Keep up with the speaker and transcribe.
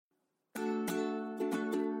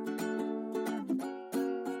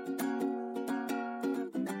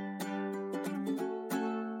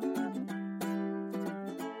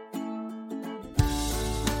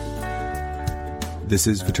This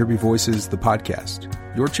is Viterbi Voices, the podcast,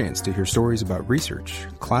 your chance to hear stories about research,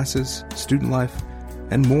 classes, student life,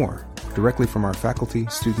 and more directly from our faculty,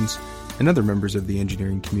 students, and other members of the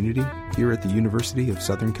engineering community here at the University of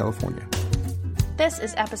Southern California. This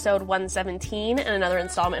is episode 117 and another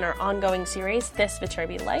installment in our ongoing series, This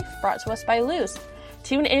Viterbi Life, brought to us by Luz.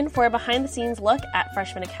 Tune in for a behind-the-scenes look at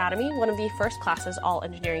Freshman Academy, one of the first classes all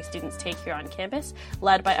engineering students take here on campus,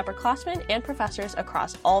 led by upperclassmen and professors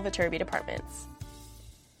across all Viterbi departments.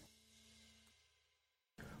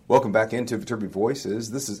 Welcome back into Viterbi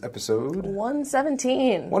Voices. This is episode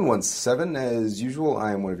 117. 117. As usual,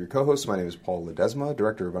 I am one of your co-hosts. My name is Paul Ledesma,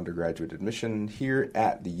 Director of Undergraduate Admission here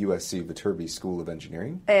at the USC Viterbi School of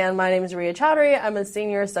Engineering. And my name is Ria Chowdhury. I'm a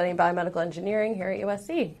senior studying biomedical engineering here at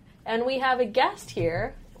USC. And we have a guest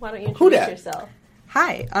here. Why don't you introduce yourself?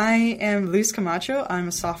 Hi, I am Luz Camacho. I'm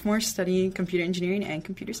a sophomore studying computer engineering and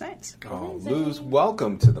computer science. Oh, Luz,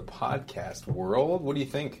 welcome to the podcast world. What do you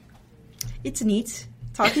think? It's neat.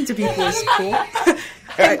 Talking to people is cool.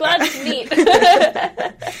 I'm glad it's neat.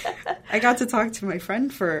 I got to talk to my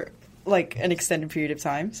friend for like an extended period of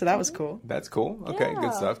time, so that was cool. That's cool. Okay, Yeah.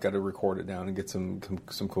 Good stuff. Got to record it down and get some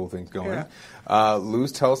cool things going. Yeah.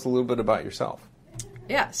 Luz, tell us a little bit about yourself.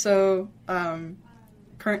 Yeah, so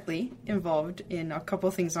currently involved in a couple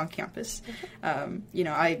of things on campus.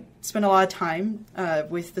 I spend a lot of time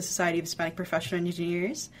with the Society of Hispanic Professional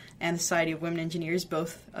Engineers and the Society of Women Engineers,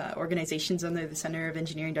 both organizations under the Center of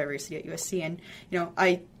Engineering Diversity at USC. And,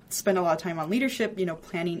 I spend a lot of time on leadership,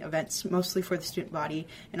 planning events mostly for the student body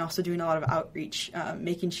and also doing a lot of outreach,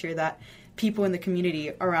 making sure that people in the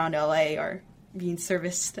community around LA are being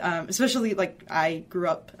serviced, especially like I grew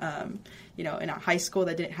up, in a high school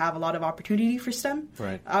that didn't have a lot of opportunity for STEM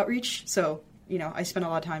outreach. So, I spent a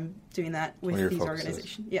lot of time doing that with these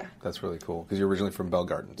organizations. Yeah. That's really cool because you're originally from Bell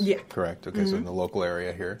Gardens. Yeah. Correct. Okay, so in the local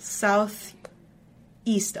area here. Southeast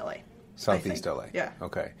LA. Southeast LA. Yeah.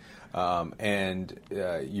 Okay. And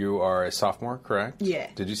you are a sophomore, correct? Yeah.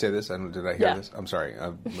 Did you say this? Did I hear this? I'm sorry.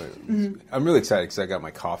 I'm really excited because I got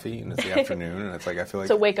my coffee and it's the afternoon and it's like I feel like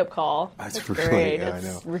It's a wake-up call. That's really great. Yeah, I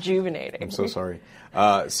know. It's rejuvenating. I'm so sorry.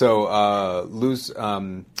 So Luz,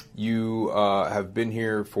 you have been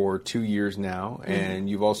here for 2 years now, and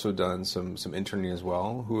you've also done some interning as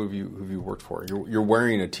well. Who have you worked for? You're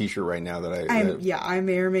wearing a T-shirt right now that I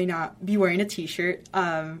may or may not be wearing a T-shirt.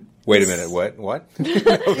 Wait a minute. What? I am.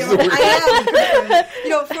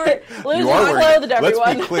 Luz, You are wearing. clothed, everyone.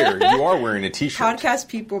 Let's be clear. You are wearing a T-shirt. Podcast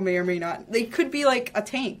people may or may not. They could be like a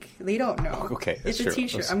tank. They don't know. Okay, that's it's true. a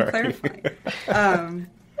T-shirt. I'm I'm sorry. clarifying.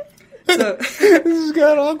 So This has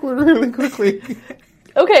got awkward really quickly.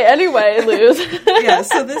 Okay, anyway, Luz. yeah.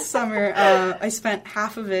 So this summer, I spent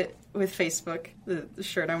half of it with Facebook, the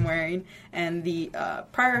shirt I'm wearing, and the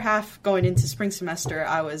prior half going into spring semester,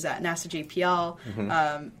 I was at NASA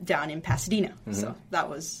JPL down in Pasadena. So that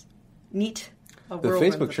was neat. The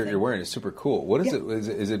Facebook shirt you're wearing is super cool. What is it?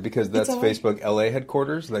 Is it because that's Facebook LA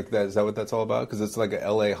headquarters? Like that? Is that what that's all about? Because it's like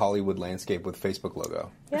a LA Hollywood landscape with Facebook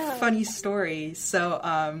logo. Yeah. Funny story. So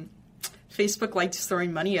Facebook likes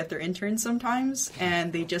throwing money at their interns sometimes,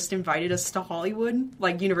 and they just invited us to Hollywood,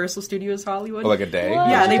 like Universal Studios Hollywood. Oh, like a day? What?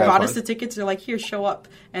 Yeah, they Have bought fun? us the tickets. They're like, here, show up.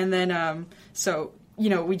 And then,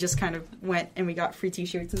 we just kind of went and we got free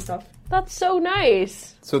T-shirts and stuff. That's so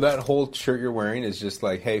nice. So that whole shirt you're wearing is just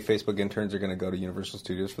like, hey, Facebook interns are going to go to Universal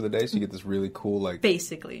Studios for the day, so you get this really cool, like...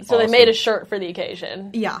 Basically. So Awesome. they made a shirt for the occasion.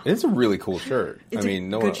 Yeah. It's a really cool shirt. It's a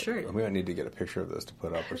good shirt. We might need to get a picture of this to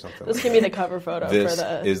put up or something. This can be the cover photo This for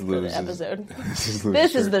the is Luz's- episode. Luz's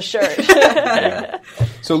This is shirt. the shirt. Yeah.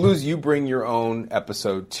 So, Luz, you bring your own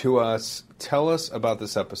episode to us. Tell us about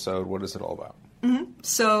this episode. What is it all about?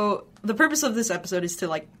 So the purpose of this episode is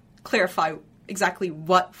to, clarify exactly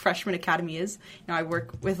what Freshman Academy is. I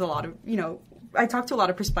work with a lot of, I talk to a lot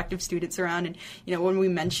of prospective students around, and, when we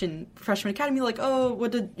mention Freshman Academy, like, oh,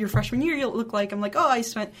 what did your freshman year look like? I'm like, oh, I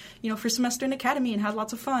spent, first semester in Academy and had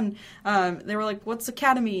lots of fun. They were like, what's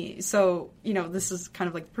Academy? So, this is kind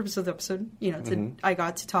of like the purpose of the episode, I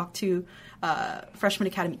got to talk to Freshman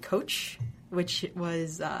Academy coach, which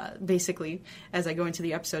was basically, as I go into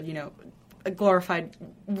the episode, a glorified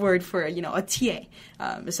word for, a TA,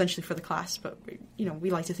 essentially for the class. But, we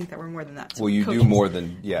like to think that we're more than that. So Well, you do coaches. more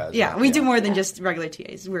than, yeah. We do more than just regular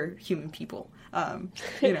TAs. We're human people,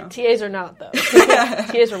 TAs are not, though.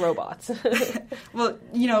 TAs are robots. Well,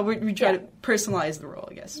 we try to personalize the role,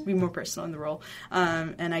 I guess, be more personal in the role.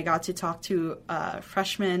 And I got to talk to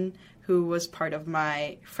freshman who was part of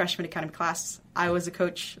my freshman academy class. I was a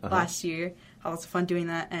coach last year. I had lots of fun doing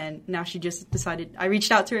that, and now she just decided, I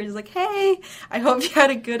reached out to her and was like, hey, I hope you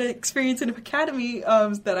had a good experience in academy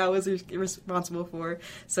that I was responsible for.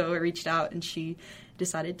 So I reached out, and she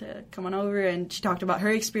decided to come on over, and she talked about her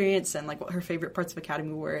experience and like what her favorite parts of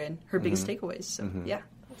academy were and her biggest takeaways. So yeah.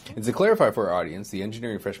 And to clarify for our audience, the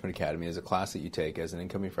Engineering Freshman Academy is a class that you take as an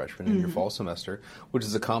incoming freshman in your fall semester, which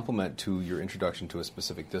is a complement to your introduction to a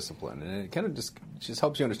specific discipline. And it kind of just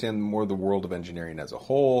helps you understand more of the world of engineering as a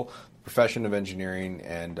whole, the profession of engineering,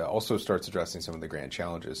 and also starts addressing some of the grand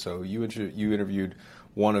challenges. So you interviewed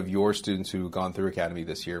one of your students who gone through Academy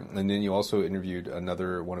this year, and then you also interviewed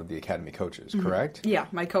another one of the Academy coaches, correct? Yeah,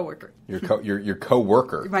 my coworker. Your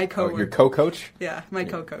coworker. My coworker. Your co-coach? Yeah, my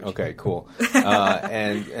co-coach. Okay, cool.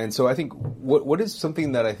 And so I think what is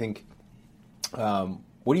something that I think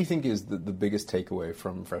what do you think is the biggest takeaway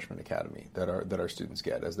from Freshman Academy that our students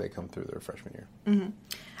get as they come through their freshman year? Mm-hmm.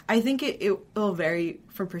 I think it will vary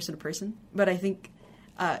from person to person, but I think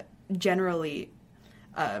generally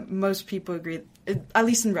most people agree, at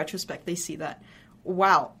least in retrospect, they see that,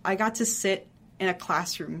 wow, I got to sit in a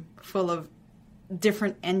classroom full of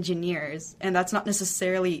different engineers, and that's not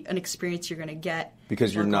necessarily an experience you're going to get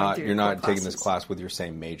because you're not taking this class with your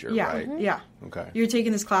same major, right? Yeah. Okay. You're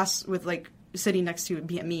taking this class with like sitting next to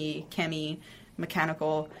BME, Chemi,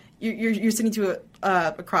 mechanical. You're sitting to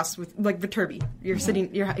across with like Viterbi. You're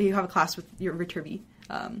sitting. You have a class with your Viterbi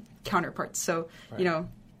counterparts. So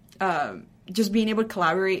just being able to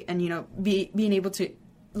collaborate and being able to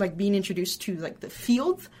like being introduced to like the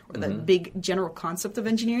field or the big general concept of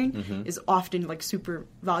engineering is often like super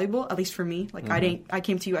valuable, at least for me. Like I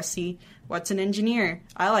came to USC, what's an engineer?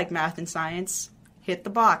 I like math and science, hit the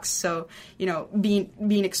box. So,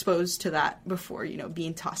 being exposed to that before,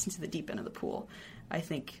 being tossed into the deep end of the pool, I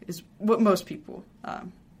think is what most people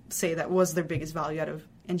say that was their biggest value out of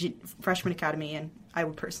Freshman Academy, and I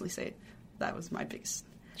would personally say that was my biggest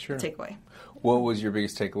takeaway. What was your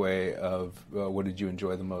biggest takeaway of what did you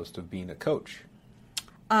enjoy the most of being a coach?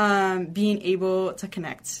 Being able to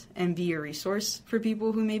connect and be a resource for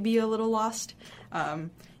people who may be a little lost.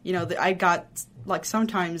 I got, like,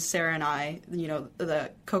 sometimes Sarah and I,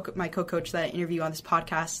 my co-coach that I interview on this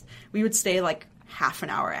podcast, we would stay, like, half an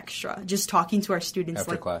hour extra just talking to our students.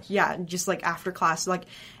 After class? Yeah, just, like, after class. Like,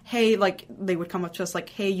 hey, like, they would come up to us, like,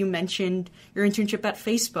 hey, you mentioned your internship at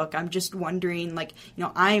Facebook. I'm just wondering, like,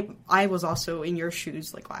 I was also in your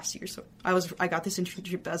shoes, like, last year. So I got this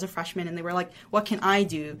internship as a freshman, and they were like, what can I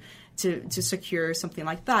do to secure something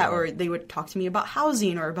like that? Or they would talk to me about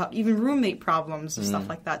housing or about even roommate problems and stuff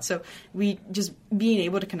like that. So we just being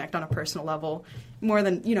able to connect on a personal level more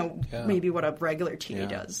than, maybe what a regular TA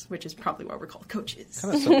does, which is probably why we're called coaches.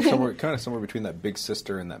 Kind of somewhere between that big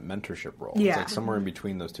sister and that mentorship role. Yeah. It's like somewhere in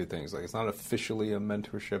between those two things. Like, it's not officially a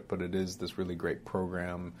mentorship, but it is this really great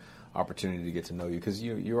program opportunity to get to know you, because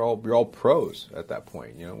you're all pros at that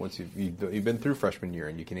point. Once you've been through freshman year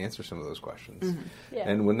and you can answer some of those questions. Yeah.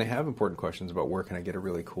 And when they have important questions about where can I get a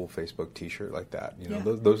really cool Facebook T-shirt like that,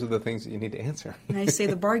 those are the things that you need to answer. And I say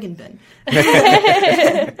the bargain bin,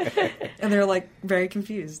 and they're like very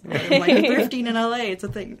confused. I'm like, thrifting in LA, it's a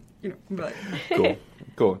thing. But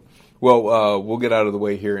cool. Well, we'll get out of the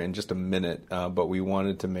way here in just a minute, but we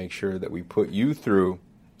wanted to make sure that we put you through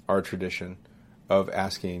our tradition of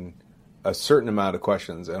asking a certain amount of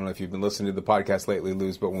questions. I don't know if you've been listening to the podcast lately,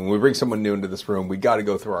 Luz, but when we bring someone new into this room, we got to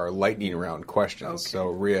go through our lightning round questions. Okay. So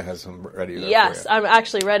Rhea has some ready. Yes, I'm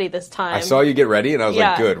actually ready this time. I saw you get ready, and I was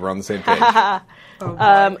like, good, we're on the same page.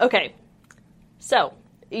 Okay. So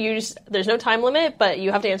there's no time limit, but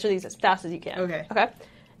you have to answer these as fast as you can. Okay.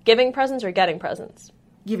 Giving presents or getting presents?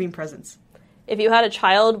 Giving presents. If you had a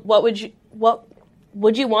child, what would you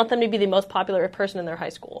want them to be the most popular person in their high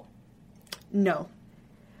school? No.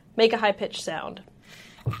 Make a high-pitched sound.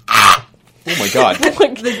 Oh my God. That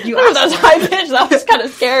was high-pitched. That was kind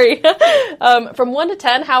of scary. From 1 to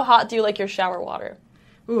 10, how hot do you like your shower water?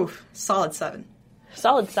 Oof, solid 7.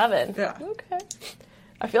 Solid 7? Yeah. Okay.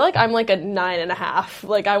 I feel like I'm like a 9.5.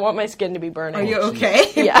 Like, I want my skin to be burning. Are you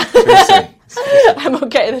okay? Yeah. I'm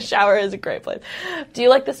okay. The shower is a great place. Do you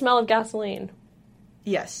like the smell of gasoline?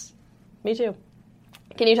 Yes. Me too.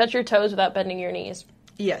 Can you touch your toes without bending your knees?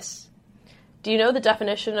 Yes. Do you know the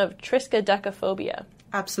definition of triskaidekaphobia?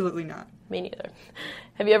 Absolutely not. Me neither.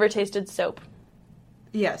 Have you ever tasted soap?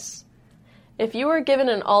 Yes. If you were given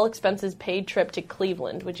an all-expenses-paid trip to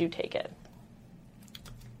Cleveland, would you take it?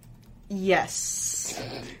 Yes.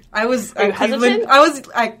 I was at Cleveland. I was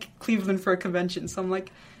at Cleveland for a convention, so I'm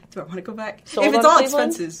like, do I want to go back? Sold if it's all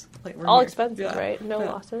expenses. Like, all expenses, right? No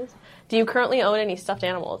losses. Do you currently own any stuffed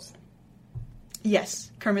animals?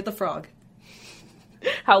 Yes, Kermit the Frog.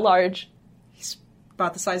 How large? He's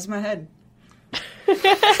about the size of my head.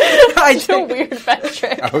 It's a weird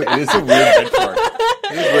metric. Oh, it is a weird benchmark.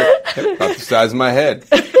 It is weird. About the size of my head.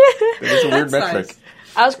 It is a weird metric. Size.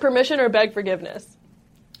 Ask permission or beg forgiveness?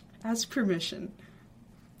 Ask permission.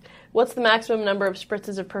 What's the maximum number of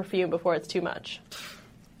spritzes of perfume before it's too much?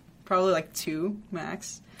 Probably like 2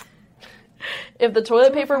 max. If the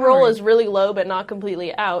toilet paper roll is really low but not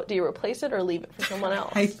completely out, do you replace it or leave it for someone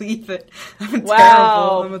else? I leave it. I'm Wow,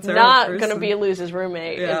 terrible. I'm a terrible not person. going to be Luz's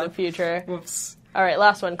roommate in the future. Whoops. All right,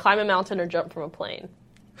 last one. Climb a mountain or jump from a plane?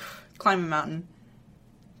 Climb a mountain.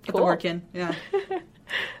 Put the Cool. work in. Yeah.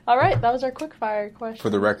 All right, that was our quick fire question. For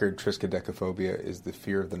the record, triskaidekaphobia is the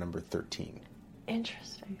fear of the number 13.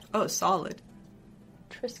 Interesting. Oh, solid.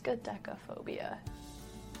 Triskaidekaphobia.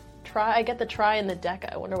 I get the tri and the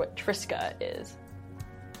deca. I wonder what triska is.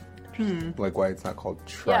 Like why it's not called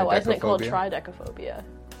tridecaphobia? Yeah, why isn't it called tridecaphobia?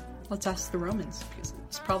 Let's ask the Romans, because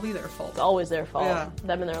it's probably their fault. It's always their fault. Yeah.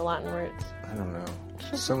 Them and their Latin roots. I don't know.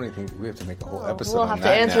 So many things. We have to make a whole episode We'll on have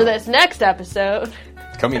that to answer now. this next episode.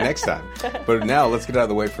 Coming next time. But now let's get out of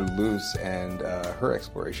the way for Luz and her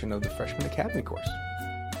exploration of the Freshman Academy course.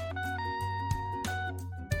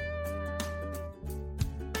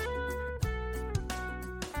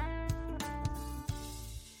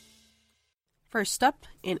 First up,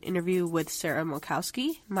 an interview with Sarah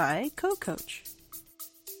Mulkowski, my co-coach.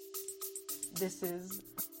 This is...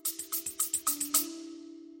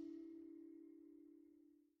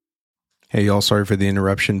 Hey, y'all, sorry for the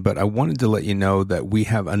interruption, but I wanted to let you know that we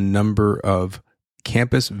have a number of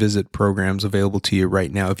campus visit programs available to you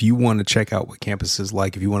right now. If you want to check out what campus is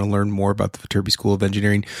like, if you want to learn more about the Viterbi School of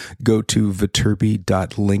Engineering, go to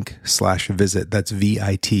viterbi.link/visit. That's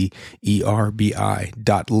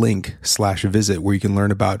VITERBI.link/visit, where you can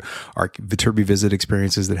learn about our Viterbi visit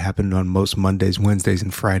experiences that happen on most Mondays, Wednesdays,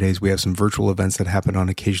 and Fridays. We have some virtual events that happen on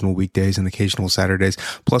occasional weekdays and occasional Saturdays.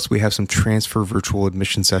 Plus, we have some transfer virtual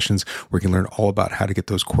admission sessions where you can learn all about how to get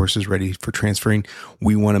those courses ready for transferring.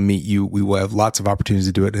 We want to meet you. We will have lots of opportunities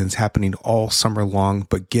to do it, and it's happening all summer long,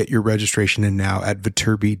 but get your registration in now at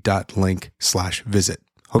viterbi.link/visit.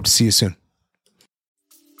 Hope to see you soon.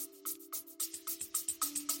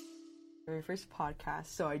 very first podcast,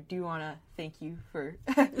 so I do want to thank you for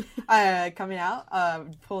coming out.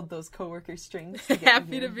 Pulled those coworker strings. To get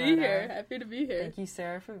Happy you to be here. Happy to be here. Thank you,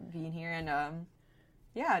 Sarah, for being here. And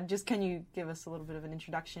yeah, just can you give us a little bit of an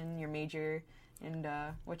introduction, your major, and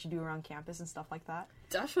what you do around campus and stuff like that?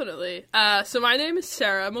 Definitely. So my name is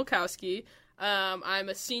Sarah Mulkowski. I'm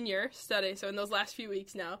a senior studying, so in those last few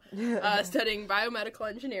weeks now, studying biomedical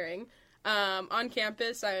engineering. On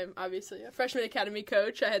campus, I am obviously a freshman academy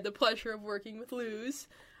coach. I had the pleasure of working with Luz.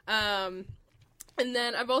 And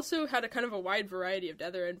then I've also had a kind of a wide variety of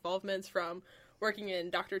other involvements, from working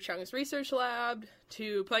in Dr. Chung's research lab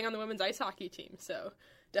to playing on the women's ice hockey team. So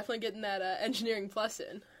definitely getting that engineering plus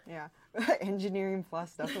in. Yeah, engineering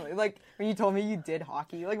plus, definitely. Like, when you told me you did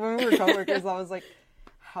hockey, like, when we were coworkers, I was like,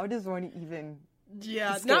 how does one even...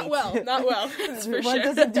 Yeah, skate? not well, that's for One sure.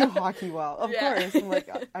 doesn't do hockey well, of Yeah. course. I'm like,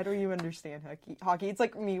 I don't even understand hockey. It's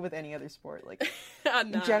like me with any other sport. Like,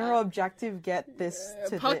 Nah. general objective, get this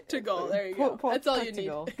to puck to goal, there you go. That's all you puck to need.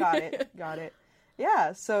 goal. Got it.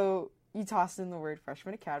 Yeah, so you tossed in the word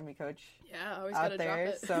freshman academy coach Yeah, always out gotta there,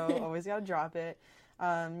 drop it. so always gotta drop it.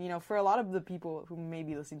 For a lot of the people who may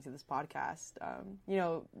be listening to this podcast,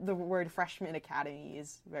 the word freshman academy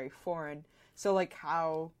is very foreign. So, like,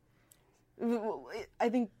 how... I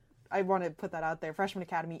think I want to put that out there. Freshman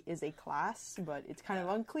academy is a class, but it's kind of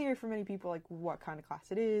unclear for many people, like, what kind of class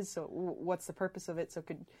it is. So what's the purpose of it? So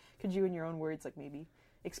could you, in your own words, like, maybe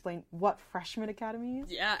explain what freshman academy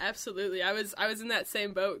is? Yeah, absolutely. I was in that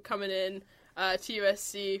same boat coming in to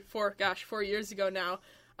USC 4 years ago now.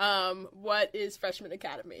 What is freshman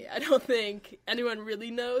academy? I don't think anyone really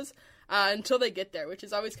knows until they get there, which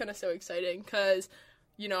is always kind of so exciting because,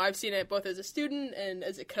 I've seen it both as a student and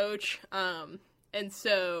as a coach. And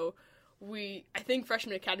so I think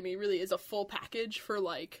freshman academy really is a full package for,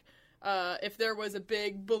 like, if there was a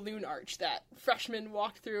big balloon arch that freshmen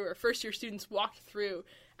walk through or first year students walk through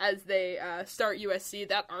as they start USC,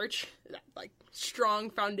 that arch, that, like,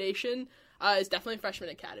 strong foundation is definitely freshman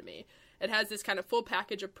academy. It has this kind of full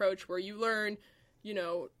package approach where you learn,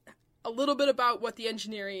 a little bit about what the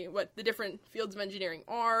different fields of engineering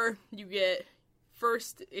are. You get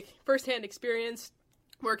first-hand experience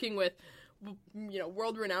working with,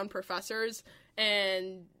 world-renowned professors,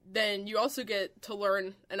 and then you also get to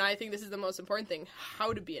learn, and I think this is the most important thing,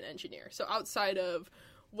 how to be an engineer. So outside of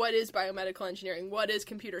what is biomedical engineering, what is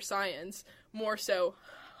computer science, more so,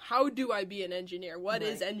 how do I be an engineer? What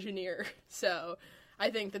is engineer? So I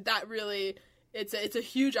think that really, it's a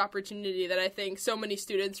huge opportunity that I think so many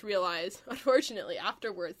students realize, unfortunately,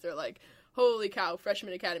 afterwards. They're like, holy cow,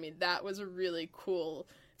 Freshman Academy, that was a really cool,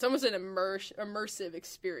 it's almost an immersive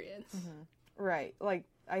experience. Mm-hmm. Right. Like,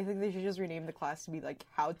 I think they should just rename the class to be, like,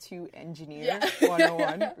 How to Engineer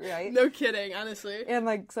 101, right? No kidding, honestly. And,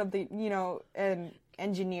 like, something, you know, and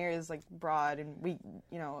engineer is, like, broad, and we,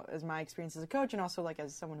 you know, as my experience as a coach, and also, like,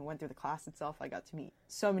 as someone who went through the class itself, I got to meet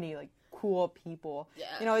so many, like, cool people. Yeah.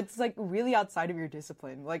 You know, it's, like, really outside of your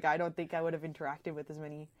discipline. Like, I don't think I would have interacted with as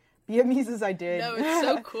many BMEs as I did. No, it's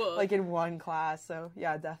so cool. Like, in one class. So,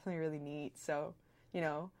 yeah, definitely really neat. So, you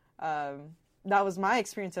know, that was my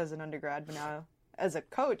experience as an undergrad, but now as a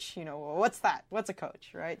coach, you know, well, what's that? What's a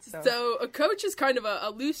coach, right? So a coach is kind of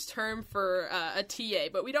a loose term for a TA,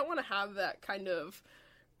 but we don't want to have that kind of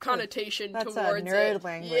connotation that's towards nerd it.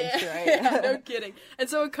 language, right? Yeah, no kidding. And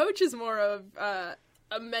so a coach is more of a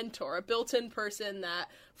mentor, a built-in person that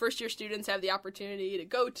first-year students have the opportunity to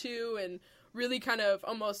go to and really kind of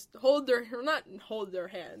almost not hold their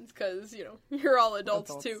hands, because, you know, you're all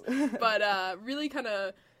adults. Too, but really kind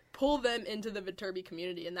of pull them into the Viterbi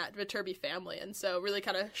community and that Viterbi family. And so really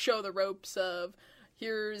kind of show the ropes of,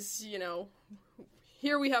 here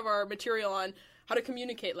we have our material on how to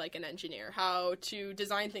communicate like an engineer, how to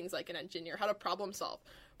design things like an engineer, how to problem solve.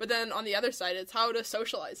 But then on the other side, it's how to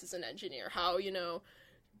socialize as an engineer, how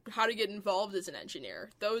to get involved as an engineer.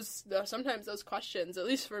 Sometimes those questions, at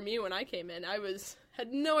least for me when I came in,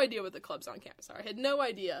 had no idea what the clubs on campus are. I had no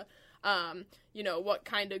idea what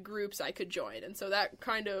kind of groups I could join. And so that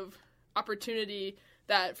kind of opportunity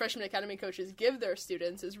that Freshman Academy coaches give their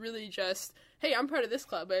students is really just, hey, I'm part of this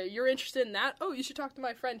club. You're interested in that? Oh, you should talk to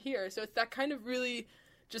my friend here. So it's that kind of really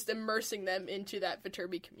just immersing them into that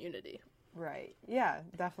Viterbi community. Right. Yeah,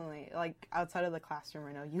 definitely. Like, outside of the classroom,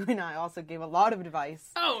 I know you and I also gave a lot of advice.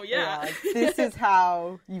 Oh, yeah. Like, this is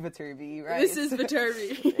how you Viterbi, right? This is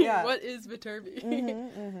Viterbi. Yeah. What is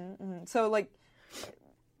Viterbi? So, like,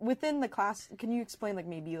 within the class, can you explain, like,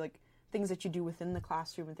 maybe, like, things that you do within the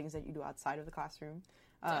classroom and things that you do outside of the classroom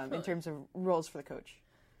in terms of roles for the coach?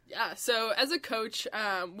 Yeah, so as a coach,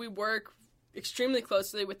 we work extremely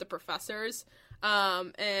closely with the professors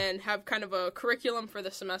and have kind of a curriculum for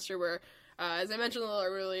the semester where, as I mentioned a little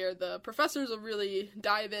earlier, the professors will really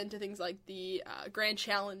dive into things like the grand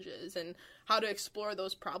challenges and how to explore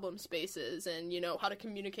those problem spaces and, how to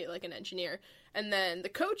communicate like an engineer. And then the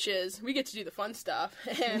coaches, we get to do the fun stuff,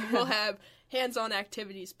 and we'll have hands-on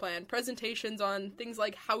activities planned, presentations on things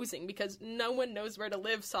like housing, because no one knows where to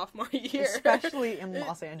live sophomore year. Especially in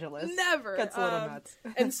Los Angeles. Never. Gets a little nuts.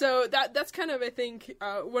 And so that's kind of, I think,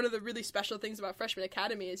 one of the really special things about Freshman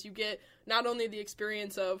Academy is you get not only the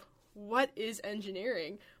experience of what is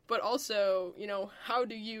engineering, but also, how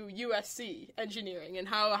do you USC engineering and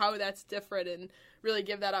how that's different, and really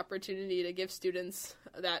give that opportunity to give students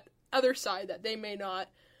that other side that they may not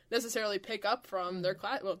necessarily pick up from their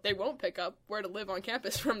class. Well, they won't pick up where to live on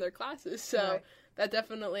campus from their classes. So that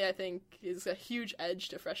definitely, I think, is a huge edge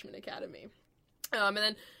to Freshman Academy. And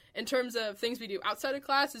then in terms of things we do outside of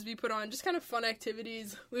class is we put on just kind of fun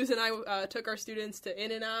activities. Luz and I took our students to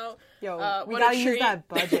In-N-Out. Yo, we gotta use that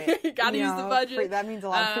budget. Gotta use the budget. That means a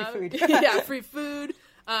lot of free food. Yeah, free food.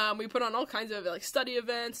 We put on all kinds of like study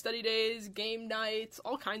events, study days, game nights,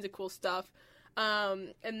 all kinds of cool stuff.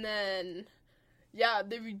 And then,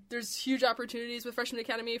 there's huge opportunities with Freshman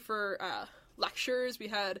Academy for lectures. We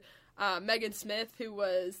had Megan Smith, who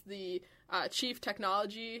was the Chief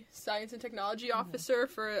Science and Technology Officer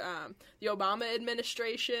for the Obama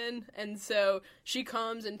administration. And so she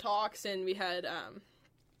comes and talks, and we had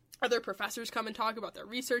other professors come and talk about their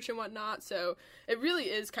research and whatnot. So it really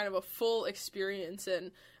is kind of a full experience,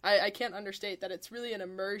 and I can't understate that it's really an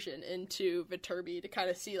immersion into Viterbi to kind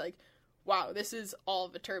of see, like, wow, this is all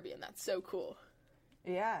Viterbi, and that's so cool.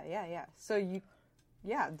 Yeah. So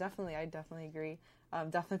definitely, I definitely agree.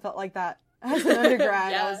 Definitely felt like that as an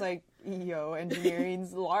undergrad. I was like,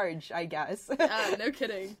 engineering's large, I guess. No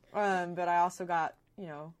kidding. But I also got,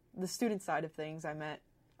 the student side of things. I met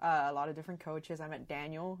a lot of different coaches. I met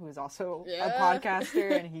Daniel, who is also a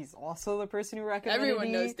podcaster, and he's also the person who recommended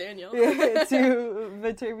Everyone knows Daniel. To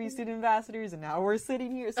Viterbi student ambassadors, and now we're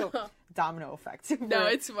sitting here. So domino effect. No,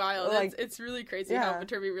 it's wild. Like, it's really crazy how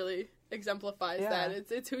Viterbi really exemplifies that.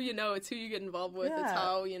 It's who you know. It's who you get involved with. It's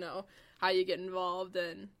how how you get involved,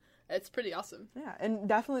 and it's pretty awesome. Yeah, and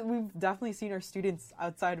we've definitely seen our students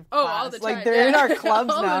outside of class. All the time. Like, they're in our clubs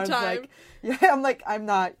now. It's like, I'm like, I'm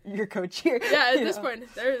not your coach here. Yeah, at this point,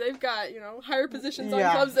 they've got, higher positions on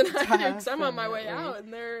clubs than I do, because I'm on my way out,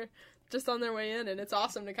 and they're just on their way in, and it's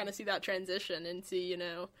awesome to kind of see that transition and see, you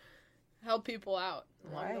know, help people out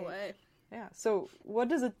along the way. Yeah. So what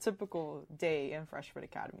does a typical day in Freshman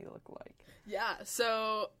Academy look like? Yeah.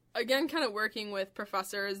 So again, kind of working with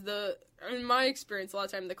professors, in my experience, a lot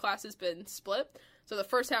of time the class has been split. So the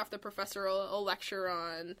first half, the professor will lecture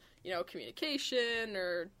on, you know, communication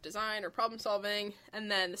or design or problem solving. And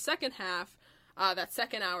then the second half, that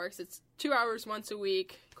second hour, because it's 2 hours once a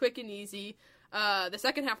week, quick and easy. The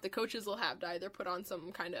second half, the coaches will have to either put on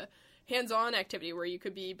some kind of hands-on activity where you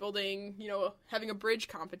could be building, you know, having a bridge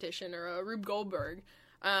competition or a Rube Goldberg,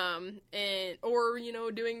 or, you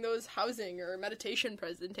know, doing those housing or meditation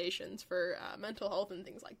presentations for mental health and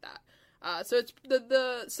things like that. So it's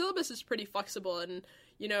the syllabus is pretty flexible, and,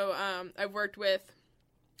 you know, I've worked with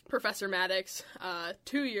Professor Maddox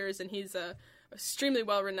 2 years, and he's a extremely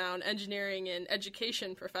well-renowned engineering and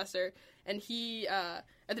education professor, and he at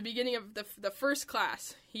the beginning of the first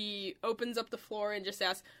class, he opens up the floor and just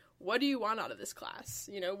asks, what do you want out of this class?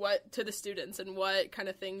 You know, what to the students, and what kind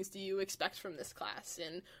of things do you expect from this class,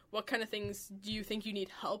 and what kind of things do you think you need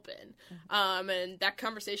help in? And that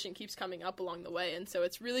conversation keeps coming up along the way, and so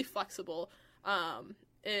it's really flexible,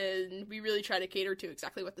 and we really try to cater to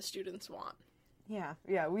exactly what the students want.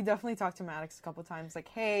 Yeah, we definitely talked to Maddox a couple times, like,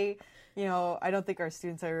 hey, you know, I don't think our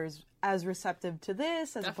students are as receptive to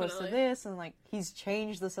this as opposed to this, and, like, he's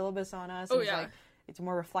changed the syllabus on us. Oh, yeah. Like, it's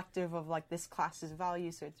more reflective of, like, this class's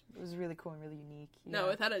value, so it was really cool and really unique. No,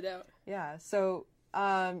 without a doubt. Yeah, so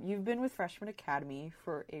you've been with Freshman Academy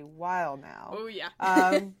for a while now. Oh, yeah.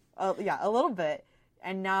 Yeah, a little bit,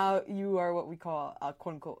 and now you are what we call a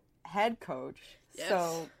quote-unquote head coach. Yes.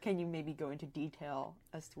 So can you maybe go into detail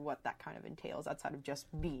as to what that kind of entails outside of just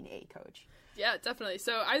being a coach? Yeah, definitely.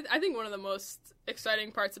 So I think one of the most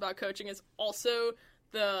exciting parts about coaching is also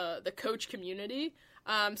the coach community.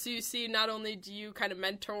 So you see, not only do you kind of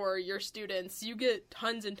mentor your students, you get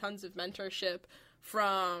tons and tons of mentorship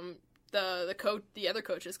from the other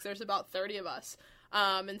coaches, because there's about 30 of us.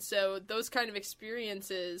 And so those kind of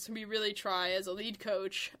experiences, we really try as a lead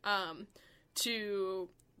coach to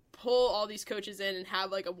pull all these coaches in and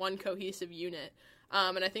have like a one cohesive unit.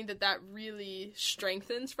 And I think that really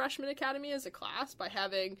strengthens Freshman Academy as a class by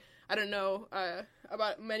having, I don't know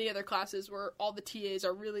about many other classes where all the TAs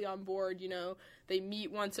are really on board, you know, they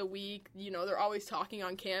meet once a week, you know, they're always talking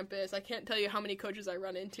on campus. I can't tell you how many coaches I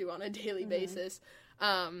run into on a daily basis.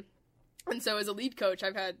 And so as a lead coach,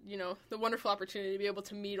 I've had, you know, the wonderful opportunity to be able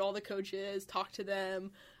to meet all the coaches, talk to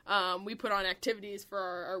them. We put on activities for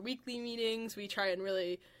our weekly meetings. We try and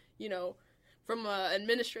really, you know, from an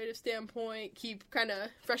administrative standpoint, keep kind of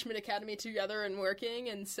Freshman Academy together and working.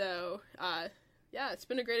 And so, yeah, it's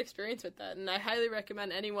been a great experience with that. And I highly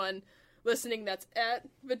recommend anyone listening that's at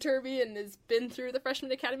Viterbi and has been through the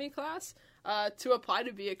Freshman Academy class to apply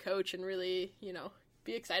to be a coach and really, you know,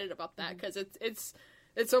 be excited about that, because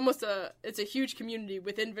it's almost it's a huge community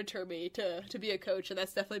within Viterbi to be a coach, and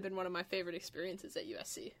that's definitely been one of my favorite experiences at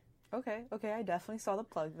USC. Okay, I definitely saw the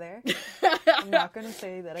plug there. I'm not going to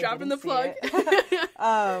say that Dropping I didn't the plug. See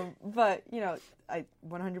it. But, you know, I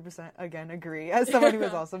 100% again agree as someone who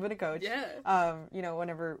has also been a coach. Yeah. You know,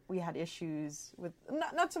 whenever we had issues with,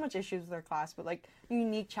 not so much issues with our class, but like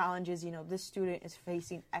unique challenges, you know, this student is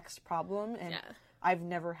facing X problem, and I've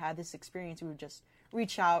never had this experience. We would just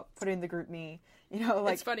reach out, put it in the group me. You know,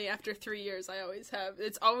 like, it's funny, after 3 years,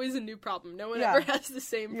 it's always a new problem. No one ever has the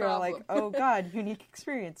same You're problem. like, oh God, unique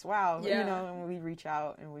experience. Wow. Yeah. You know, and we reach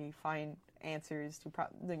out and we find answers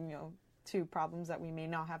to problems that we may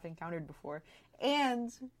not have encountered before.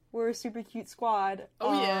 And we're a super cute squad.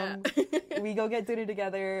 Oh, yeah. We go get dinner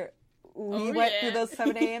together. We went through those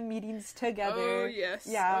 7 a.m. meetings together. Oh, yes.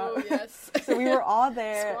 Yeah. Oh, yes. So we were all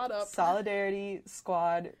there. Squad up. Solidarity,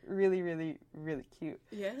 squad. Really, really, really cute.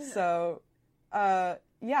 Yeah. So,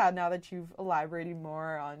 now that you've elaborated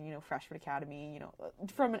more on, you know, Freshman Academy, you know,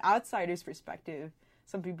 from an outsider's perspective,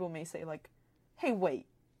 some people may say, like, hey, wait,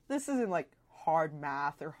 this isn't, like, hard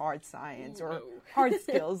math or hard science or hard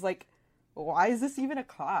skills. Like, why is this even a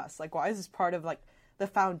class? Like, why is this part of, like, the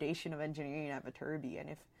foundation of engineering at Viterbi? And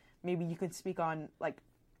if maybe you could speak on, like,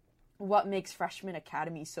 what makes Freshman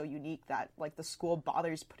Academy so unique that, like, the school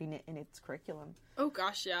bothers putting it in its curriculum? Oh,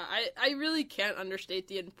 gosh, yeah. I really can't understate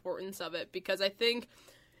the importance of it, because I think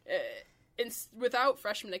without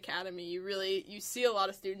Freshman Academy, you see a lot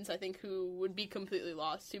of students, I think, who would be completely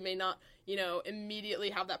lost, who may not, you know, immediately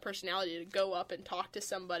have that personality to go up and talk to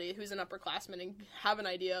somebody who's an upperclassman and have an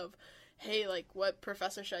idea of, hey, like, what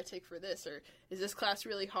professor should I take for this? Or is this class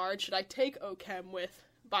really hard? Should I take OChem with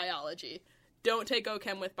biology? Don't take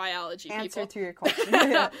OChem with biology, Answer people. to your question.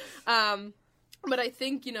 But I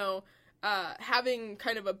think, you know, having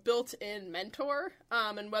kind of a built-in mentor,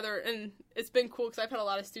 and it's been cool because I've had a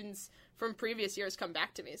lot of students from previous years come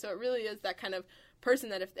back to me. So it really is that kind of person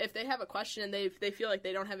that if they have a question and they feel like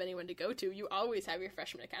they don't have anyone to go to, you always have your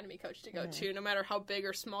freshman academy coach to go to, no matter how big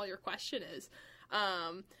or small your question is.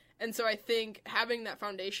 And so I think having that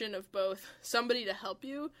foundation of both somebody to help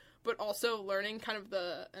you, but also learning kind of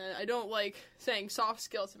I don't like saying soft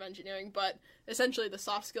skills of engineering, but essentially the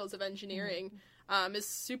soft skills of engineering is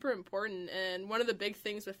super important. And one of the big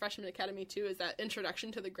things with Freshman Academy, too, is that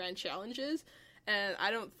introduction to the grand challenges. And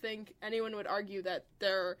I don't think anyone would argue that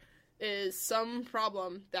there is some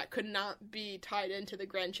problem that could not be tied into the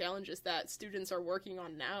grand challenges that students are working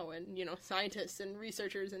on now. And, scientists and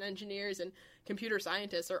researchers and engineers and computer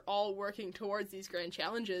scientists are all working towards these grand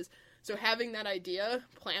challenges. So having that idea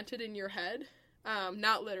planted in your head,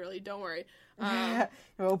 not literally, don't worry.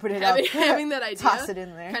 Open it up. Having that idea toss it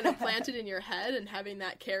in there. kind of planted in your head and having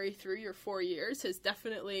that carry through your 4 years has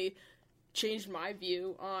definitely changed my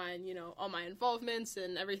view on, all my involvements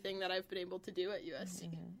and everything that I've been able to do at USC.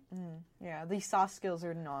 Yeah, these soft skills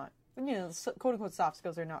are not, quote unquote soft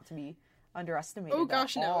skills are not to be underestimated. Oh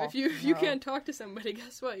gosh, no. all, If you can't talk to somebody,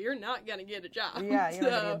 guess what? You're not going to get a job. Yeah, you're not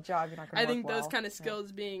going to get a job. You're not going to I think work those well. kind of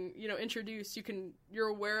skills being, introduced, you're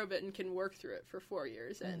aware of it and can work through it for 4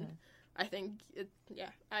 years. And I think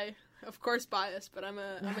I, of course, biased, but I'm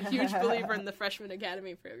a huge believer in the Freshman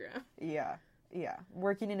Academy program. Yeah.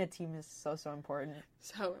 Working in a team is so important.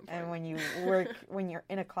 So important. And when you're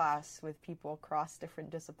in a class with people across different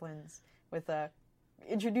disciplines with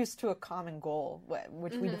introduced to a common goal,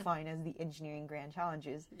 which we define as the engineering grand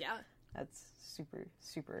challenges. Yeah. That's super,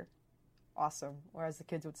 super awesome. Or as the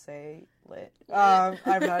kids would say, lit. I'm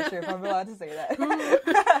not sure if I'm allowed to say that.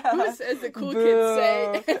 Who says the cool kids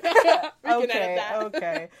say? We can edit that.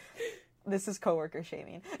 Okay. This is coworker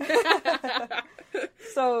shaming.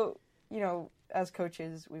 So, as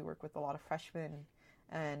coaches, we work with a lot of freshmen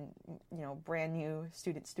and, brand new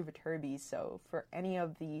students to Viterbi. So for any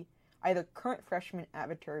of the either current freshmen at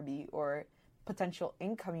Viterbi or potential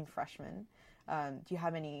incoming freshmen, do you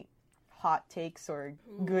have any hot takes or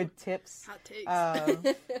good tips? Hot takes.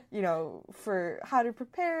 For how to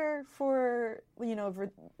prepare for,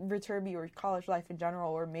 Viterbi or college life in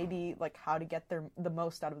general, or maybe like how to get the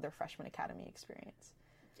most out of their freshman academy experience?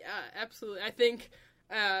 Yeah, absolutely. I think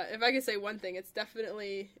if I could say one thing, it's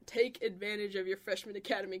definitely take advantage of your freshman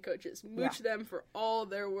academy coaches. Mooch them for all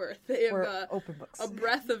they're worth. They have open books. A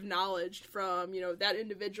breadth of knowledge from, that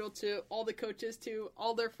individual to all the coaches to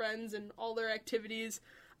all their friends and all their activities.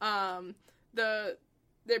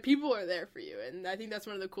 Their people are there for you, and I think that's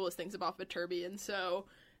one of the coolest things about Viterbi. And so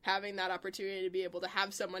having that opportunity to be able to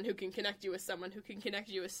have someone who can connect you with someone who can connect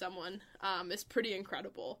you with someone is pretty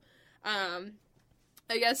incredible.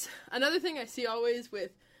 I guess another thing I see always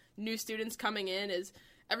with new students coming in is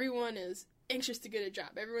everyone is anxious to get a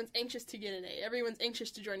job. Everyone's anxious to get an A. Everyone's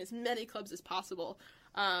anxious to join as many clubs as possible.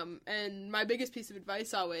 And my biggest piece of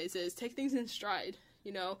advice always is take things in stride.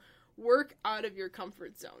 Work out of your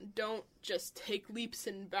comfort zone. Don't just take leaps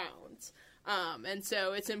and bounds. And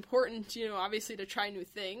so it's important, obviously to try new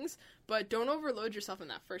things, but don't overload yourself in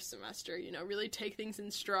that first semester. Really take things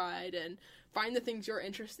in stride and find the things you're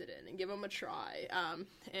interested in and give them a try.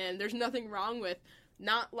 And there's nothing wrong with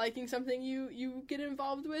not liking something you get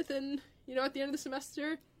involved with, and, at the end of the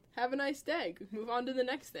semester, have a nice day. Move on to the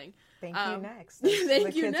next thing. Thank you next.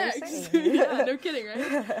 Thank you next. Yeah, no kidding,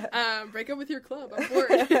 right? Break up with your club. I'm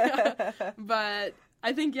bored. But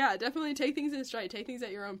I think, definitely take things in stride. Take things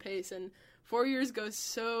at your own pace. And 4 years goes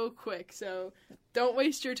so quick. So don't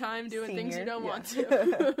waste your time doing things you don't want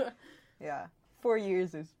to. Yeah. 4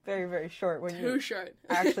 years is very, very short when Too short.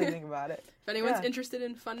 actually think about it. If anyone's interested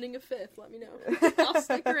in funding a fifth, let me know. I'll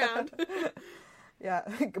stick around. Yeah,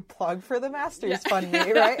 plug for the master's fund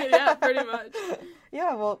me, right? Yeah, pretty much.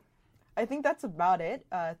 Yeah, well, I think that's about it.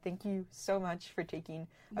 Thank you so much for taking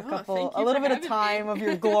a little bit of time of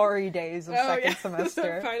your glory days of second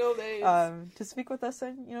semester. Final days. To speak with us,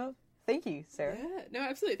 and, thank you, Sarah. Yeah, no,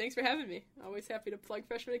 absolutely. Thanks for having me. Always happy to plug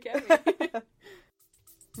Freshman Academy.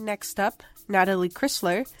 Next up, Natalie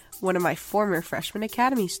Chrysler, one of my former Freshman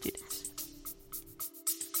Academy students.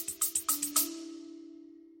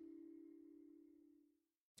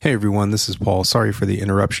 Hey everyone, this is Paul. Sorry for the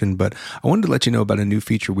interruption, but I wanted to let you know about a new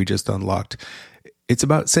feature we just unlocked. It's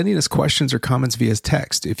about sending us questions or comments via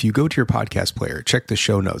text. If you go to your podcast player, check the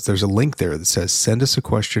show notes. There's a link there that says send us a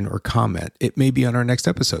question or comment. It may be on our next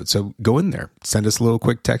episode. So go in there, send us a little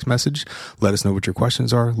quick text message. Let us know what your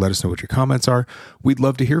questions are. Let us know what your comments are. We'd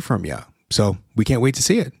love to hear from you. So we can't wait to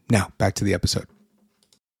see it. Now, back to the episode.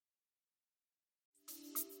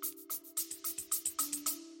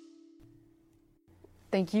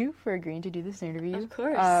 thank you for agreeing to do this interview. Of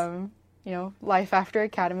course. You know, life after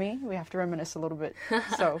academy, we have to reminisce a little bit.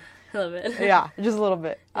 So, A little bit. yeah, just a little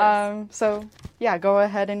bit. Yes. So, yeah, go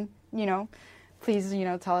ahead and, you know, please, you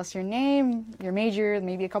know, tell us your name, your major,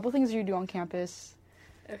 maybe a couple things you do on campus.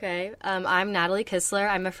 Okay, I'm Natalie Kissler.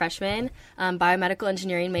 I'm a freshman, biomedical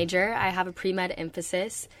engineering major. I have a pre-med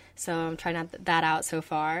emphasis, so I'm trying that out so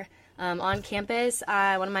far. On campus,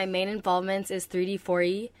 one of my main involvements is 3D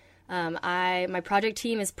 4E. My project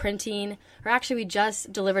team is printing, or actually we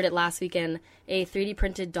just delivered it last weekend, a 3D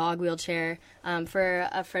printed dog wheelchair for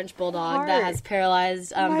a French bulldog that has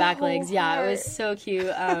paralyzed back legs. Yeah, it was so cute.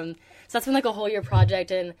 So that's been like a whole year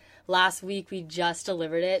project, and last week we just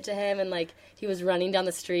delivered it to him, and like he was running down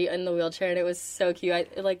the street in the wheelchair, and it was so cute.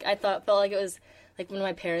 I felt like it was like when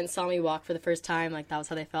my parents saw me walk for the first time, like that was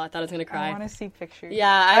how they felt. I thought I was gonna cry. I want to see pictures.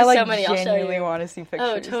 Yeah, I have like, so many. I'll show genuinely you. want to see pictures.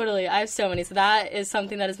 Oh, totally. I have so many. So that is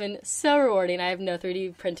something that has been so rewarding. I have no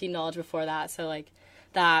 3D printing knowledge before that, so like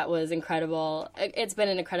that was incredible. It's been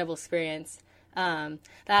an incredible experience. That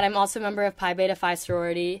I'm also a member of Pi Beta Phi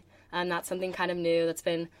sorority. That's something kind of new that's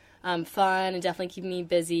been fun and definitely keeping me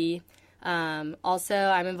busy. Also,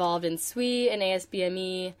 I'm involved in SWE and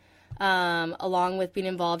ASBME, along with being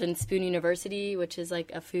involved in Spoon University, which is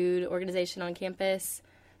like a food organization on campus.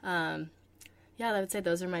 Yeah, I would say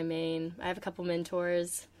those are my main. I have a couple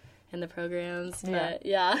mentors in the programs, but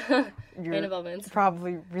yeah, main involvements.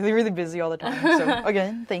 Probably really, really busy all the time. So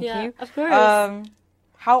again, thank Yeah, you. of course.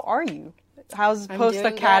 How are you? How's I'm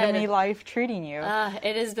post-academy doing good. life treating you?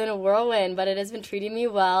 It has been a whirlwind, but it has been treating me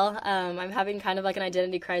well. I'm having kind of like an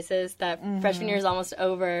identity crisis that freshman year is almost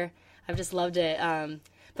over. I've just loved it.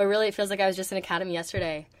 But really, it feels like I was just in academy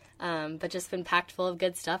yesterday. But just been packed full of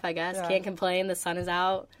good stuff, I guess. Yeah. Can't complain. The sun is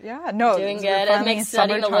out. Yeah, no, Doing it's good. It finally makes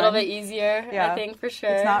studying a little summertime. bit easier, Yeah. I think, for sure.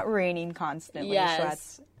 It's not raining constantly. Yes. So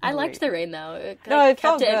that's I liked great. the rain, though. It, No, like, it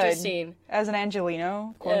felt kept it good. interesting. As an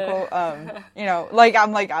Angelino, quote Yeah. unquote, you know, like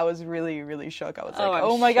I was really, really shook. I was like, I'm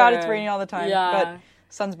oh my god, it's sure. raining all the time. Yeah. But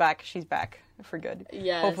sun's back. She's back for good.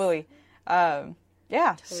 Yes. Hopefully.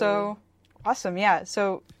 Yeah. So awesome. Yeah.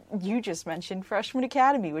 So you just mentioned Freshman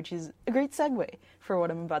Academy, which is a great segue for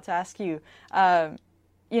what I'm about to ask you.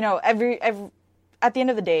 You know, every at the end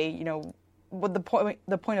of the day, you know, what the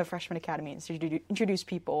point of Freshman Academy is to introduce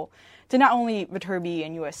people to not only Viterbi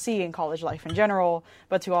and USC and college life in general,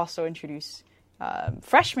 but to also introduce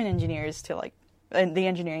freshman engineers to like the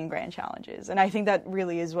engineering grand challenges. And I think that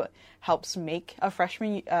really is what helps make a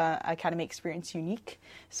freshman academy experience unique.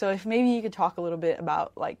 So if maybe you could talk a little bit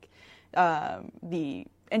about like the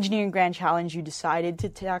engineering grand challenge you decided to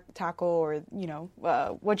tackle, or you know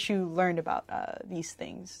what you learned about these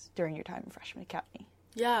things during your time in Freshman Academy.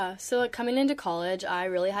 Yeah, so like, coming into college, I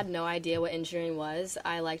really had no idea what engineering was.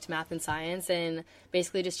 I liked math and science and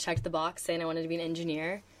basically just checked the box saying I wanted to be an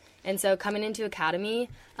engineer. And so coming into academy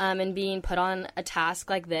and being put on a task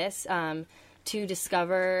like this to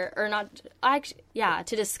discover, to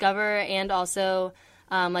discover and also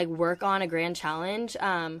like work on a grand challenge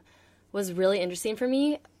was really interesting for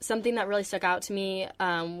me. Something that really stuck out to me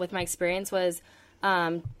with my experience was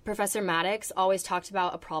Professor Maddox always talked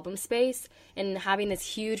about a problem space and having this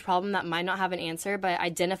huge problem that might not have an answer, but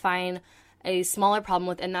identifying a smaller problem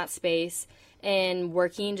within that space and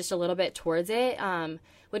working just a little bit towards it,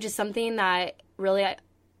 which is something that really,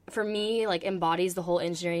 for me, like embodies the whole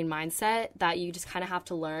engineering mindset that you just kind of have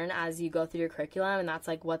to learn as you go through your curriculum, and that's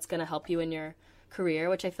like what's going to help you in your career,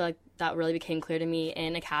 which I feel like that really became clear to me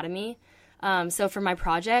in academy. So for my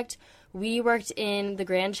project, we worked in the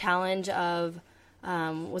grand challenge of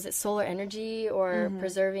was it solar energy or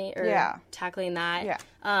preserving or tackling that?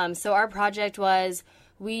 Yeah. So our project was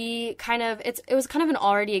it was kind of an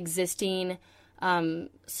already existing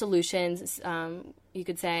solutions, you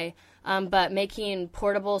could say, but making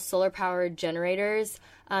portable solar powered generators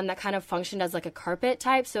that kind of functioned as like a carpet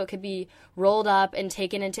type, so it could be rolled up and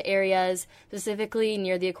taken into areas specifically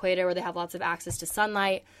near the equator where they have lots of access to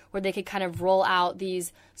sunlight, where they could kind of roll out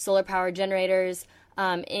these solar powered generators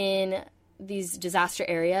in these disaster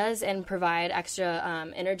areas and provide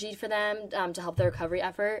extra energy for them to help the recovery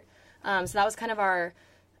effort. So that was kind of our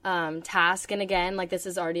task. And again, like this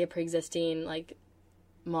is already a pre-existing like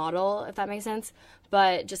model, if that makes sense.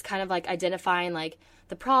 But just kind of like identifying like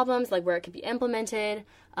the problems, like where it could be implemented,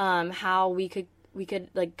 how we could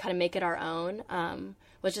like kind of make it our own,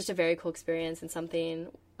 was just a very cool experience and something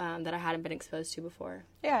that I hadn't been exposed to before.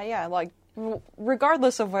 Yeah, like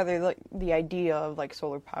regardless of whether like the idea of like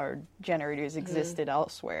solar powered generators existed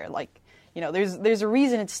elsewhere, like there's a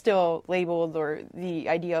reason it's still labeled, or the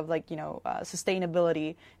idea of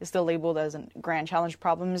sustainability is still labeled as a grand challenge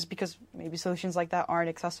problem, is because maybe solutions like that aren't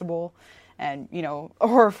accessible and,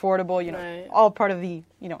 or affordable, Right. all part of the,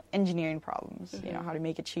 engineering problems, how to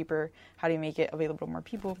make it cheaper, how do you make it available to more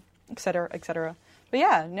people, et cetera, et cetera. But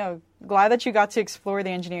yeah, no, glad that you got to explore the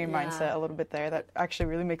engineering mindset a little bit there. That actually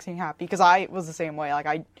really makes me happy, because I was the same way. Like,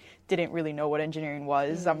 I didn't really know what engineering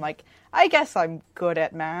was. I'm like, I guess I'm good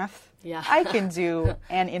at math. Yeah. I can do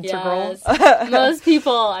an integral. Yes. Most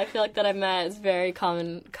people I feel like that I've met, is very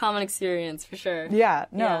common experience for sure. Yeah,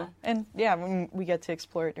 no. Yeah. And yeah, when we get to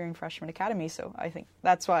explore it during Freshman Academy, so I think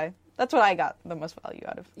that's what I got the most value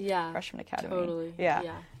out of Freshman Academy. Totally. Yeah.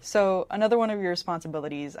 Yeah. So another one of your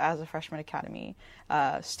responsibilities as a Freshman Academy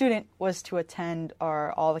student was to attend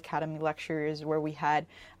our All Academy lectures, where we had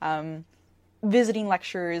visiting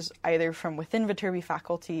lecturers either from within Viterbi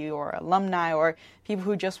faculty or alumni, or people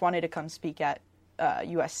who just wanted to come speak at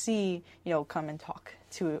USC, come and talk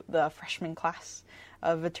to the freshman class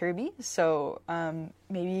of Viterbi. So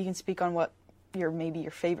maybe you can speak on what your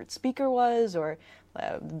favorite speaker was, or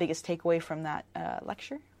the biggest takeaway from that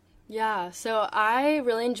lecture. Yeah, so I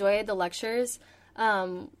really enjoyed the lectures.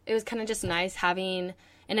 It was kind of just nice having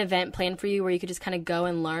an event planned for you where you could just kind of go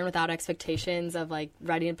and learn without expectations of like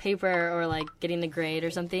writing a paper or like getting a grade or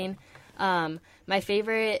something. My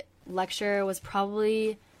favorite lecture was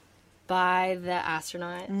probably by the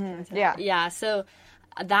astronaut. Mm-hmm. Yeah. Yeah, so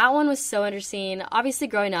that one was so interesting. Obviously,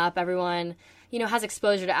 growing up, everyone, has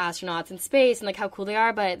exposure to astronauts in space and like how cool they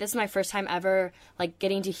are, but this is my first time ever like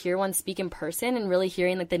getting to hear one speak in person and really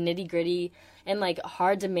hearing like the nitty-gritty and like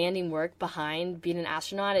hard demanding work behind being an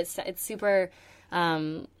astronaut. It's super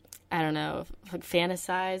I don't know, like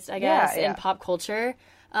fantasized, I guess, in pop culture.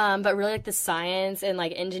 But really like the science and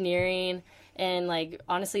like engineering and like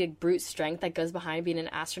honestly like brute strength that goes behind being an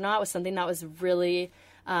astronaut was something that was really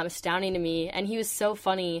astounding to me. And he was so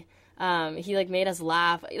funny. He like made us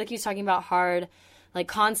laugh. Like he was talking about hard like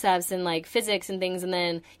concepts and like physics and things, and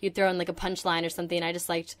then you'd throw in like a punchline or something. I just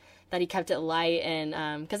liked that he kept it light,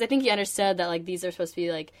 and because I think he understood that like these are supposed to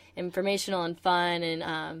be like informational and fun,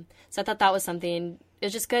 and so I thought that was something. It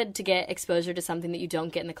was just good to get exposure to something that you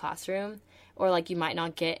don't get in the classroom, or like you might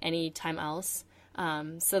not get any time else.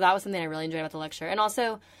 So that was something I really enjoyed about the lecture. And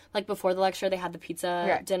also, like before the lecture, they had the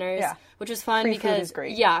pizza dinners, which was fun free because food is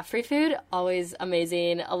great. Yeah, free food, always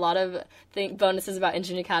amazing. A lot of bonuses about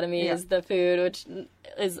Engineering Academy is the food, which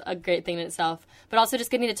is a great thing in itself. But also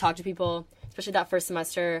just getting to talk to people, especially that first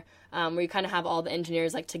semester, where you kind of have all the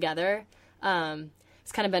engineers like together.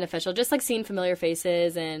 It's kind of beneficial, just like seeing familiar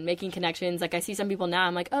faces and making connections. Like I see some people now,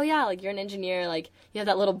 I'm like, oh yeah, like you're an engineer, like you have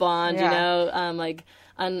that little bond, like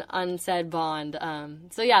unsaid bond.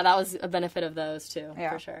 So yeah, that was a benefit of those too,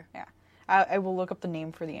 for sure. Yeah. I will look up the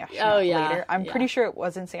name for the astronaut later. I'm pretty sure it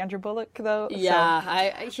wasn't Sandra Bullock though.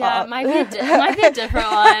 Yeah, it might be a different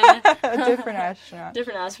one. A different astronaut.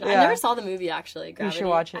 Different astronaut. Yeah. I never saw the movie actually. Gravity. You should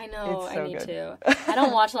watch it. I know. It's so I need good. to. I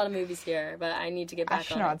don't watch a lot of movies here, but I need to get back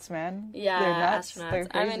on it. Astronauts, man. Yeah, they're nuts. astronauts. They're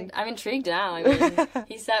crazy. I'm intrigued now. I mean,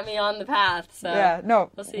 he set me on the path. So yeah, no,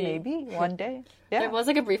 we'll see. maybe one day. Yeah. There was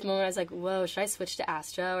like a brief moment where I was like, "Whoa, should I switch to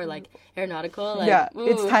astro or like aeronautical?" Like, yeah, ooh,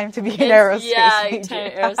 it's time to be an aerospace. Yeah, major.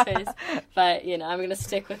 time aerospace. But I'm gonna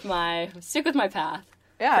stick with my path.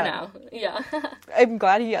 Yeah. For now. Yeah. I'm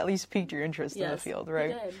glad he at least piqued your interest in the field,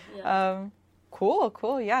 right? He did. Yeah.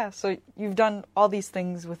 Cool. Yeah. So you've done all these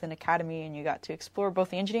things within Academy, and you got to explore both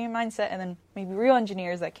the engineering mindset and then maybe real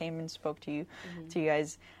engineers that came and spoke to you, to you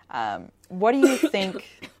guys. What do you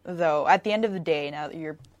think, though, at the end of the day, now that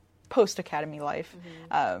you're post-Academy life,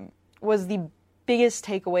 was the biggest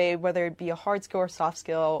takeaway, whether it be a hard skill or soft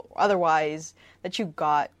skill, or otherwise, that you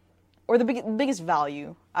got, or the biggest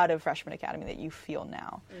value out of Freshman Academy that you feel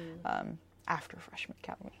now after Freshman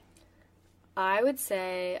Academy? I would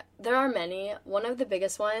say there are many. One of the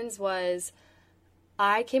biggest ones was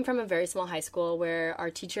I came from a very small high school where our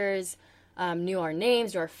teachers knew our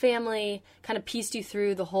names, knew our family, kind of pieced you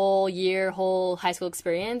through the whole high school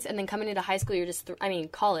experience. And then coming into high school, you're just,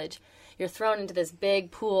 college, you're thrown into this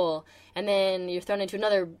big pool, and then you're thrown into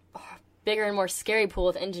another bigger and more scary pool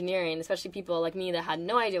with engineering, especially people like me that had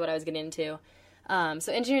no idea what I was getting into.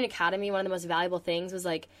 So Engineering Academy, one of the most valuable things was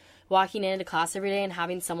like walking into class every day and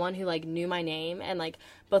having someone who like knew my name, and like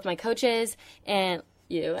both my coaches and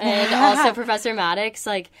you and also Professor Maddox,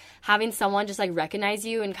 like having someone just like recognize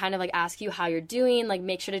you and kind of like ask you how you're doing, like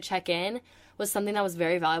make sure to check in, was something that was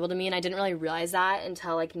very valuable to me. And I didn't really realize that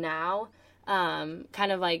until like now.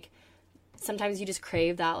 Kind of like sometimes you just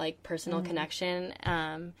crave that like personal connection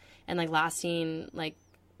and like lasting like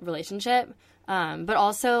relationship, but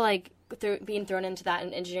also like being thrown into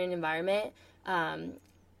that engineering environment,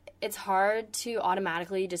 it's hard to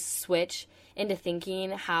automatically just switch into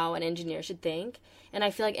thinking how an engineer should think. And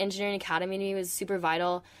I feel like Engineering Academy to me was super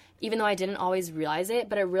vital, even though I didn't always realize it,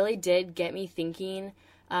 but it really did get me thinking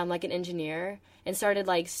like an engineer, and started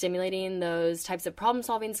like stimulating those types of problem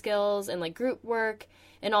solving skills and like group work,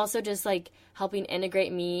 and also just like helping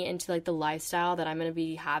integrate me into like the lifestyle that I'm going to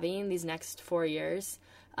be having these next 4 years,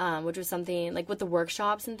 which was something like with the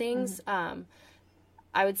workshops and things.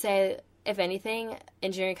 I would say, if anything,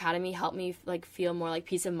 Engineering Academy helped me like feel more like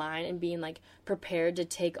peace of mind and being like prepared to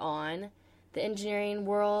take on the engineering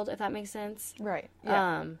world, if that makes sense. Right.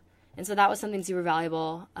 Yeah. And so that was something super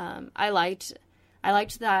valuable. I liked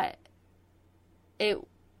that it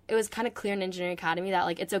was kind of clear in Engineering Academy that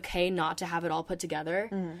like it's okay not to have it all put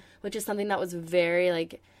together, which is something that was very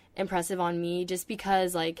like impressive on me, just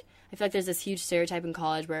because like I feel like there's this huge stereotype in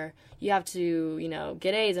college where you have to, you know,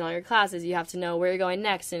 get A's in all your classes, you have to know where you're going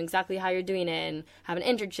next and exactly how you're doing it, and have an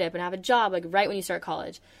internship and have a job like right when you start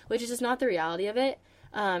college, which is just not the reality of it.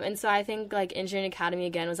 And so I think like Engineering Academy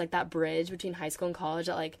again was like that bridge between high school and college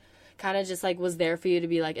that like kind of just like was there for you to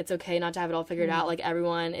be like, it's okay not to have it all figured out, like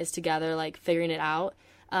everyone is together like figuring it out,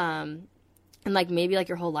 and like maybe like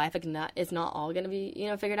your whole life like it's not all gonna be, you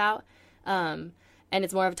know, figured out, and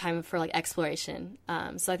it's more of a time for like exploration.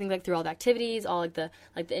 So I think like through all the activities, all like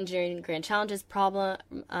the engineering grand challenges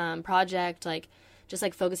project, like just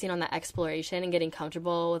like focusing on that exploration and getting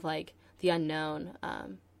comfortable with like the unknown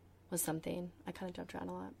was something. I kind of jumped around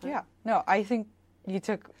a lot. But. Yeah, no, I think you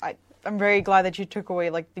took. I'm very glad that you took away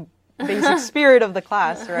like the basic spirit of the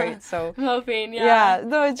class, right? So I'm hoping, yeah.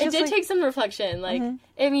 No, it's just it did take some reflection. Like,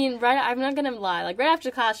 I mean, I'm not gonna lie. Like right after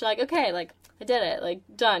class, you're like, okay, like I did it, like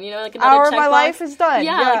done. You know, like another hour of check my box. life is done.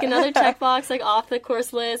 Yeah, like another checkbox, like off the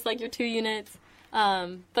course list, like your 2 units.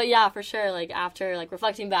 But yeah, for sure. Like after like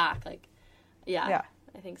reflecting back, like yeah.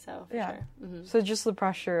 I think so. For sure. Mm-hmm. So just the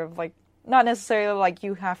pressure of like not necessarily like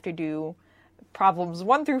you have to do problems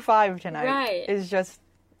 1 through 5 tonight. Right. Is just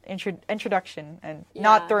introduction and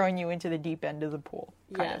not throwing you into the deep end of the pool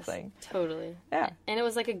kind of thing. Totally. Yeah. And it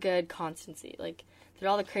was like a good constancy. Like through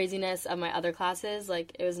all the craziness of my other classes,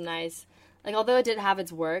 like it was nice. Like although it did have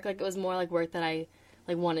its work, like it was more like work that I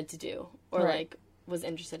like wanted to do or like was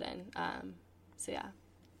interested in. So yeah.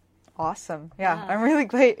 Awesome. Yeah. I'm really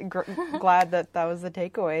glad that was the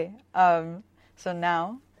takeaway. So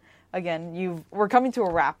now, again, we're coming to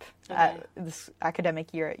a wrap at this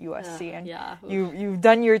academic year at USC, and you've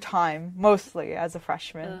done your time mostly as a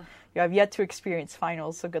freshman. You have yet to experience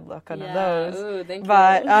finals, so good luck on those. Ooh, thank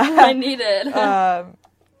but, you. I need it.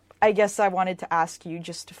 I guess I wanted to ask you,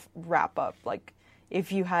 just to wrap up, like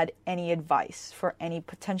if you had any advice for any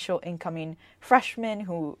potential incoming freshmen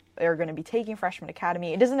who are going to be taking Freshman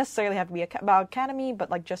Academy. It doesn't necessarily have to be about academy, but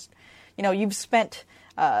like just, you know, you've spent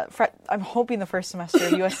I'm hoping the first semester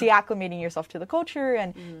of USC acclimating yourself to the culture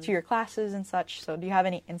and to your classes and such. So do you have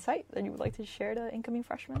any insight that you would like to share to incoming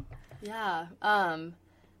freshmen? Yeah.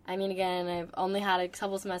 I mean, again, I've only had a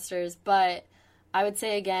couple semesters, but I would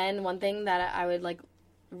say, again, one thing that I would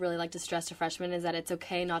really like to stress to freshmen is that it's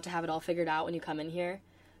okay not to have it all figured out when you come in here.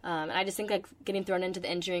 And I just think like getting thrown into the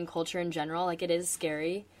engineering culture in general, like it is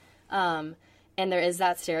scary. And there is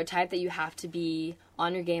that stereotype that you have to be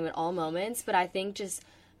on your game at all moments. But I think just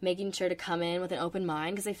making sure to come in with an open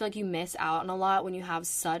mind, because I feel like you miss out on a lot when you have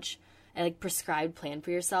such a like prescribed plan for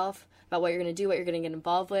yourself about what you're going to do, what you're going to get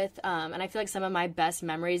involved with. And I feel like some of my best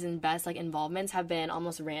memories and best like involvements have been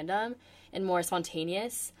almost random and more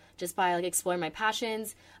spontaneous, just by like exploring my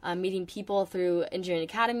passions, meeting people through Engineering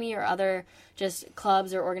Academy or other just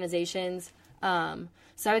clubs or organizations.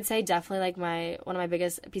 So I would say definitely like one of my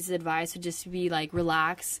biggest pieces of advice would just be like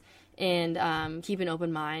relax and keep an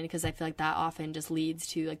open mind, because I feel like that often just leads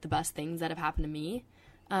to like the best things that have happened to me.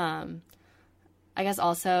 I guess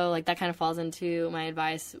also like that kind of falls into my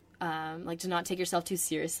advice, like to not take yourself too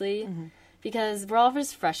seriously, because we're all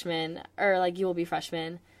just freshmen, or like you will be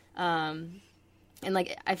freshmen. And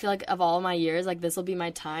like I feel like of all my years, like this will be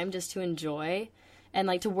my time just to enjoy and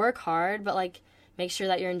like to work hard, but like make sure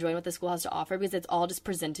that you're enjoying what the school has to offer, because it's all just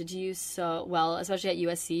presented to you so well, especially at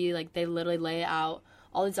USC. Like they literally lay out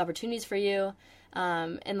all these opportunities for you.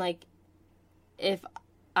 And like if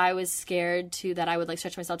I was scared that I would like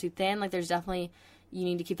stretch myself too thin, like there's definitely, you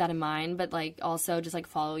need to keep that in mind, but like also just like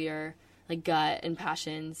follow your like gut and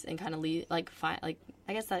passions and kind of find like,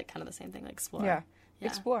 I guess that kind of the same thing, like explore. Yeah.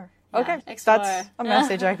 Explore. Yeah, okay, explore. That's a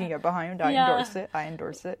message I can get behind. I endorse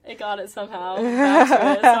it. I got it somehow.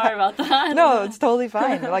 Sorry about that. No, it's totally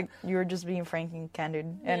fine. Like, you were just being frank and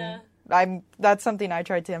candid. And that's something I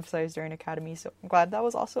tried to emphasize during Academy, so I'm glad that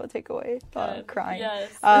was also a takeaway. Crying.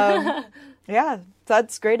 Yes. Yeah,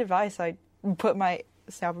 that's great advice. I put my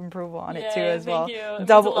stamp of approval on it too as well. Thank you. It means a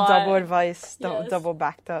Double lot. advice, Yes. double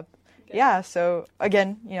backed up. Yeah, so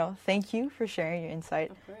again, thank you for sharing your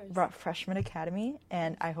insight about Freshman Academy,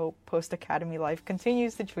 and I hope post-Academy life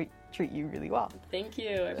continues to treat you really well. Thank you.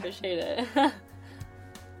 I appreciate it.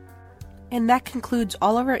 And that concludes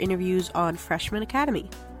all of our interviews on Freshman Academy.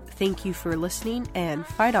 Thank you for listening, and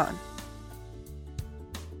fight on.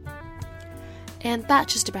 And that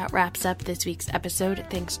just about wraps up this week's episode.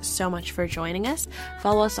 Thanks so much for joining us.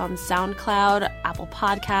 Follow us on SoundCloud, Apple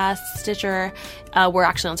Podcasts, Stitcher. We're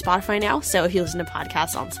actually on Spotify now, so if you listen to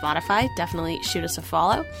podcasts on Spotify, definitely shoot us a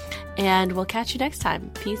follow. And we'll catch you next time.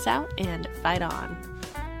 Peace out and fight on.